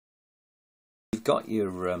you've got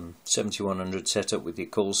your 7100 set up with your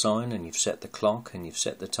call sign, and you've set the clock and you've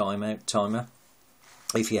set the timer,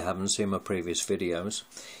 if you haven't seen my previous videos,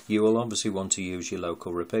 you will obviously want to use your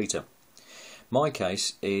local repeater. My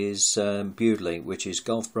case is Bewdley, which is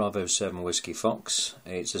Golf Bravo 7 Whiskey Fox.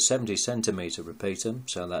 It's a 70 centimetre repeater,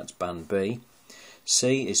 so that's band B.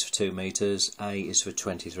 C is for 2 meters, A is for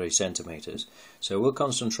 23 centimeters. So we'll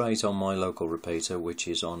concentrate on my local repeater, which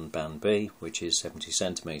is on band B, which is 70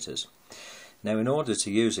 centimeters. Now, in order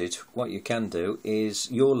to use it, what you can do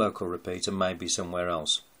is your local repeater may be somewhere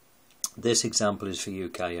else. This example is for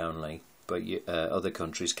UK only, but other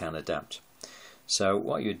countries can adapt. So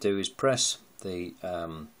what you do is press the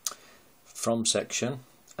from section.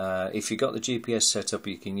 If you've got the GPS set up,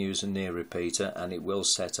 you can use a near repeater and it will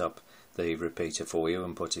set up the repeater for you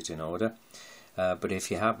and put it in order. But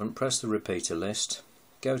if you haven't, press the repeater list,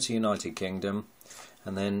 go to United Kingdom,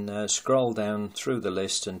 and then scroll down through the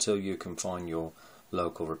list until you can find your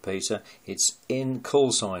local repeater. It's in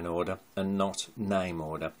call sign order and not name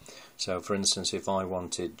order. So for instance, if I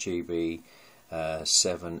wanted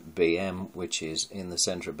GB7BM, which is in the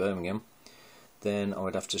centre of Birmingham, then I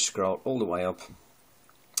would have to scroll all the way up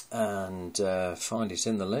and find it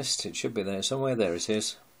in the list. It should be there somewhere. There it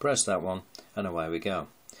is. Press that one and away we go.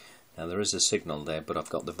 Now there is a signal there, but I've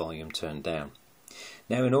got the volume turned down.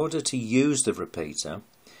 Now, in order to use the repeater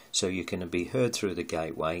so you can be heard through the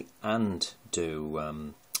gateway and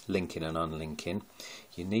do linking and unlinking,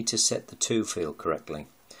 you need to set the to field correctly.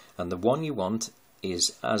 And the one you want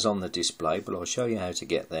is as on the display, but I'll show you how to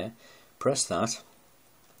get there. Press that.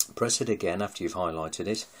 Press it again after you've highlighted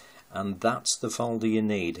it, and that's the folder you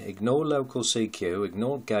need. Ignore local CQ,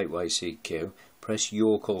 ignore gateway CQ, press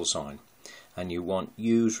your call sign, and you want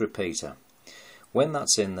use repeater. When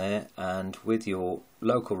that's in there and with your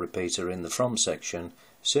local repeater in the from section,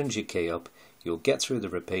 as soon as you key up, you'll get through the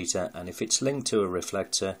repeater, and if it's linked to a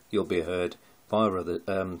reflector, you'll be heard by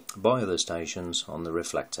other stations on the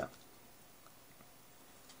reflector.